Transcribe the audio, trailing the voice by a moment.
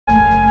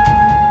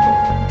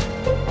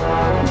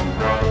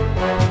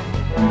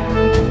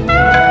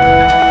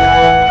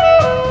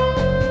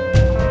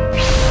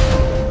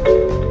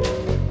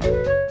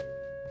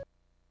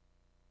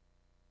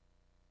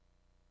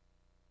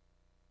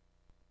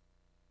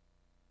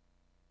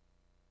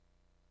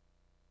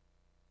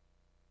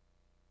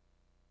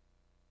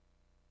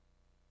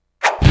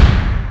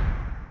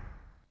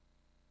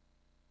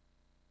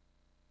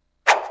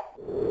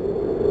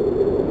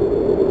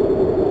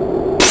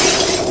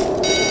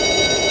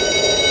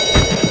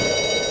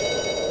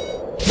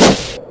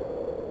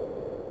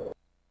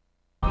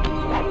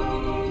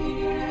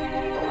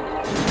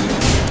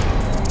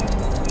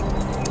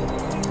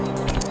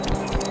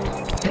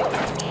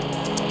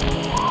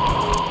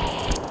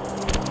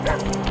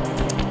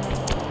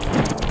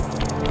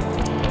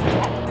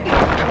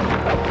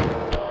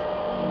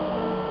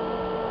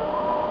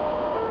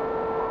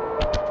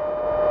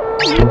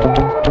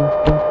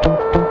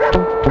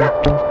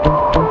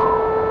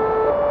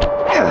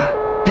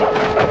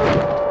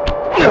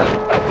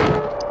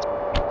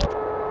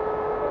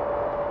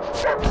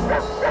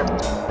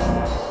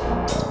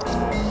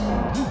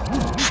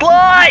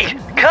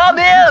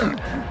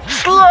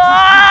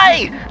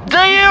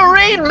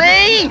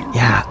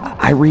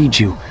I read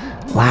you.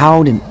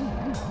 Loud and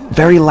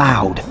very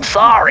loud.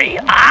 Sorry,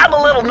 I'm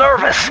a little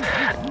nervous.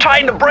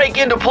 Trying to break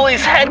into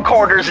police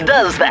headquarters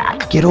does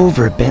that. Get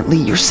over it, Bentley.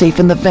 You're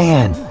safe in the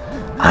van.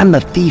 I'm the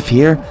thief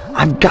here.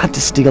 I've got to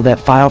steal that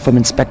file from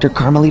Inspector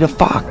Carmelita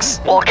Fox.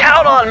 Well,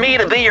 count on me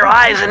to be your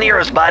eyes and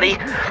ears, buddy.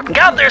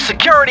 Got their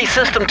security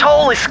system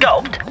totally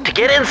scoped. To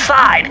get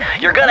inside,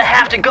 you're gonna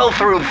have to go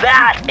through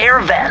that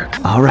air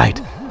vent. All right,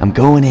 I'm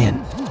going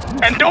in.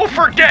 And don't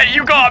forget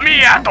you got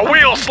me at the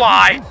wheel,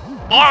 Sly.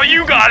 All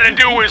you gotta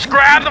do is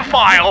grab the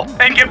file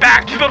and get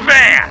back to the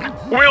van.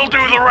 We'll do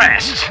the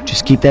rest.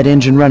 Just keep that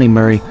engine running,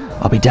 Murray.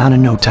 I'll be down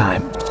in no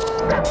time.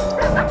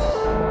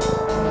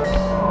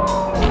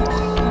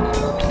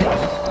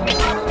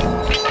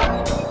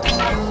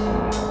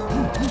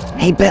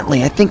 Hey,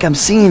 Bentley, I think I'm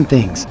seeing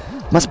things.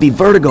 Must be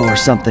vertigo or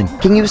something.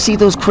 Can you see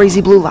those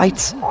crazy blue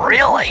lights?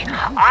 Really?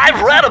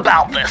 I've read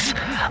about this.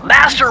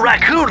 Master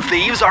raccoon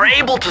thieves are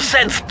able to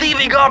sense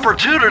thieving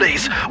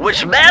opportunities,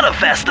 which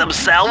manifest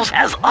themselves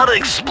as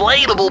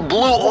unexplainable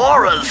blue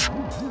auras.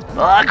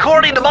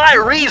 According to my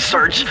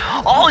research,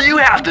 all you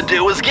have to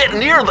do is get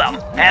near them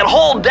and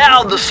hold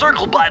down the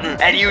circle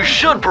button, and you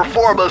should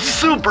perform a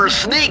super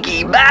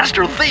sneaky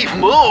master thief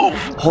move.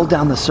 Hold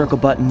down the circle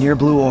button near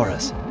blue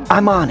auras.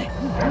 I'm on it.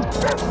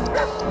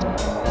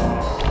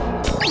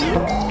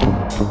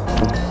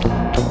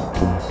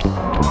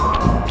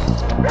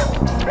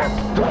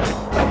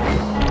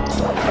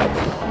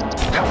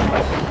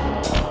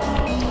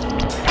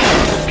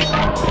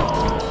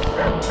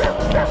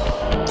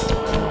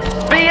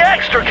 Be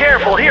extra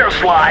careful here,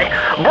 Sly.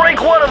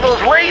 Break one of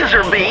those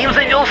laser beams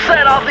and you'll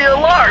set off the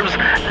alarms.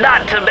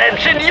 Not to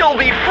mention, you'll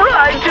be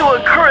fried to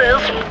a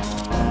crisp.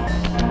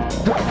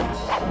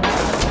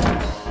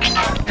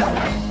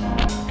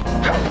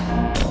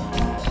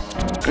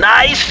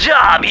 Nice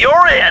job,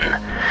 you're in.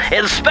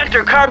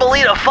 Inspector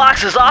Carmelita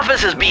Fox's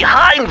office is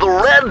behind the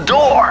red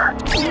door.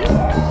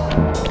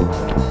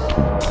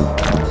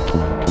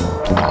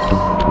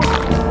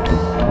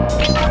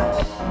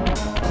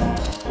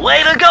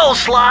 Way to go,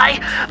 Sly!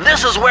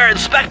 This is where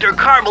Inspector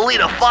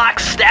Carmelita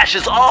Fox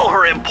stashes all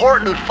her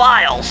important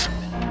files.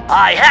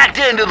 I hacked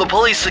into the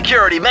police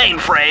security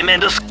mainframe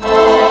and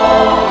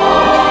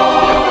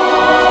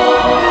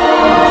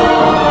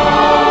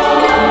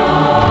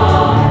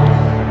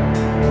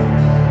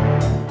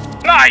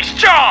Nice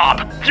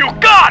job! You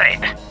got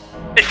it!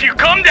 If you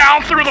come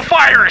down through the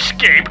fire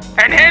escape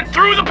and head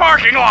through the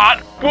parking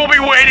lot, we'll be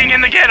waiting in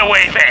the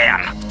getaway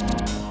van.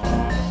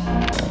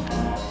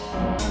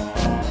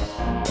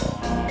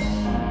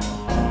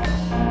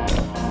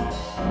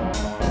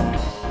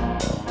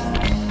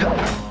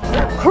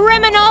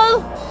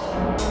 Criminal!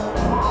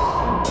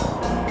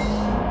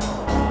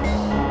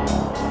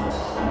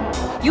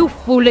 You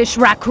foolish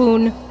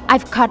raccoon.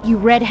 I've caught you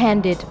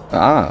red-handed.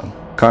 Ah,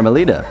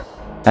 Carmelita.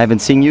 I haven't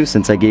seen you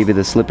since I gave you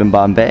the slip in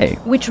Bombay.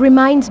 Which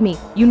reminds me,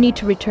 you need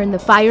to return the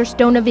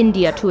Firestone of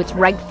India to its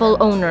rightful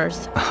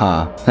owners.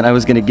 And I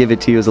was gonna give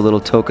it to you as a little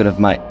token of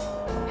my...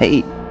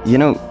 Hey, you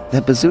know,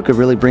 that bazooka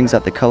really brings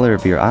out the color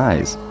of your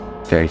eyes.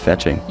 Very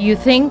fetching. You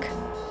think?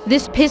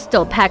 This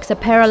pistol packs a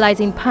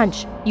paralyzing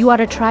punch. You ought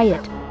to try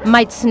it.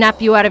 Might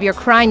snap you out of your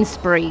crime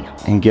spree.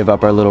 And give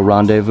up our little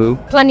rendezvous?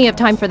 Plenty of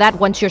time for that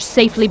once you're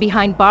safely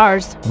behind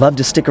bars. Love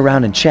to stick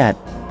around and chat,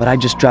 but I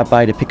just dropped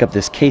by to pick up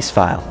this case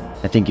file.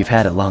 I think you've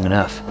had it long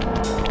enough.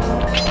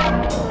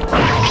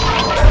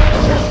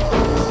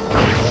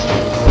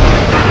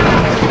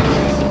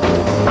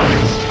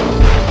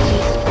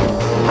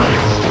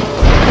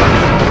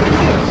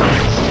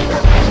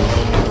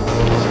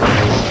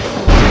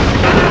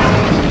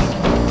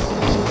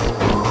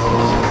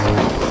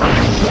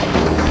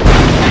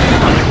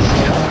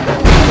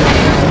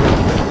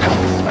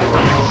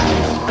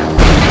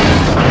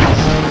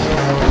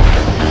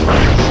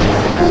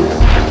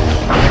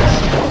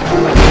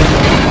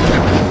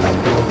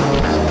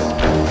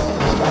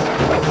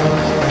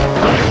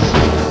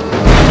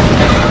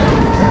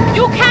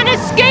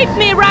 Escape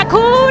me,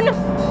 raccoon!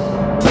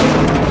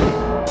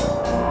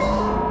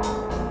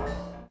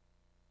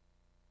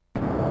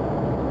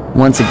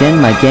 Once again,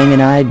 my gang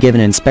and I had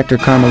given Inspector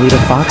Carmelita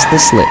Fox the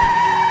slip.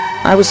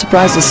 I was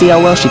surprised to see how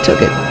well she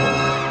took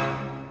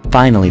it.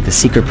 Finally, the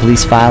secret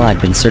police file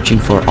I'd been searching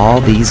for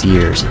all these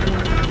years.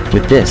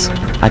 With this,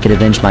 I could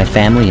avenge my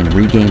family and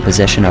regain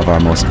possession of our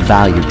most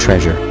valued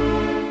treasure.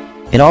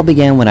 It all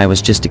began when I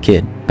was just a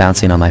kid,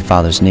 bouncing on my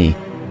father's knee.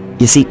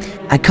 You see,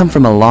 I come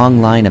from a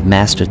long line of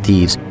master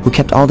thieves who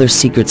kept all their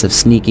secrets of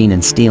sneaking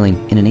and stealing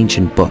in an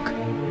ancient book.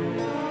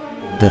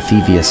 The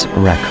Thievius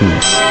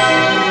Raccoonus.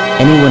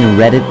 Anyone who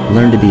read it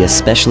learned to be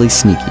especially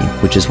sneaky,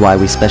 which is why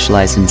we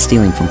specialize in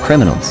stealing from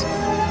criminals.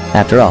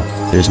 After all,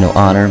 there's no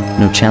honor,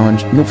 no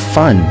challenge, no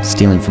fun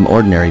stealing from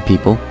ordinary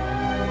people.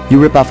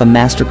 You rip off a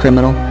master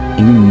criminal,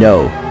 and you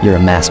know you're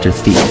a master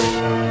thief.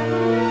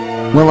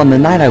 Well, on the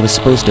night I was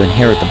supposed to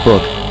inherit the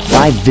book,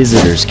 5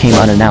 visitors came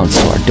unannounced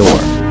to our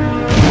door.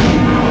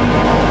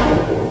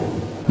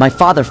 My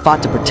father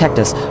fought to protect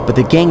us, but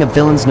the gang of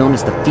villains known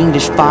as the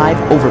Fiendish Five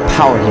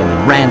overpowered him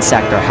and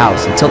ransacked our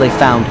house until they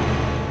found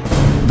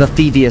the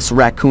Thievius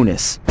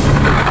Raccoonus.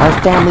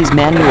 Our family's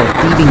manual of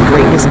thieving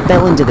greatness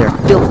fell into their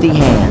filthy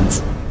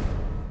hands.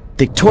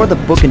 They tore the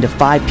book into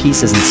 5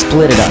 pieces and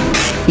split it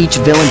up, each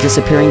villain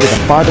disappearing to the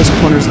farthest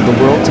corners of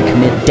the world to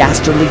commit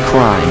dastardly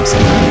crimes.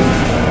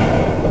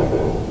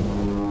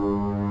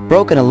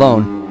 Broken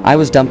alone, I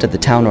was dumped at the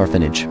town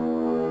orphanage.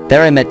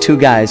 There I met 2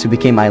 guys who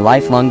became my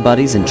lifelong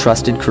buddies and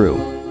trusted crew.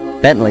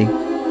 Bentley,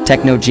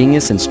 techno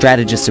genius and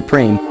strategist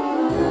supreme,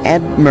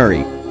 and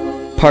Murray,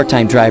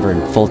 part-time driver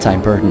and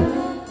full-time burden.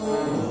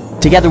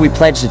 Together we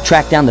pledged to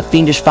track down the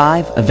Fiendish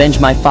Five, avenge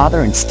my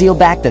father, and steal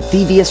back the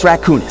Thievius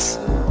Raccoonus.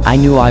 I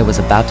knew I was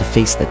about to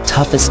face the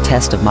toughest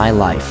test of my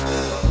life.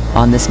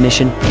 On this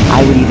mission,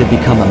 I would either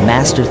become a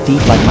master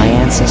thief like my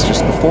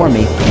ancestors before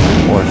me,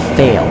 or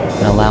fail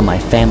and allow my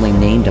family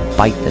name to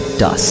bite the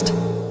dust.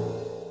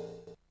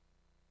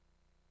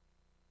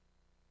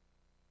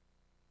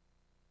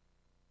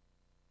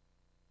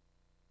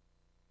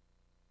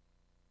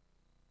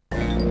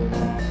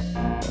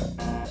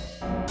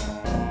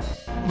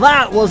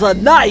 That was a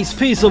nice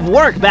piece of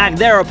work back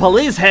there at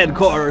police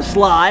headquarters,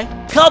 Sly.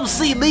 Come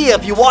see me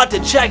if you want to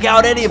check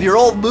out any of your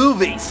old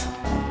movies.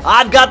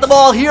 I've got them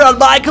all here on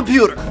my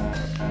computer.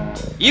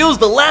 Use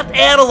the left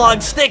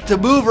analog stick to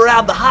move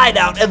around the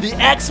hideout and the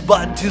X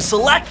button to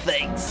select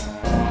things.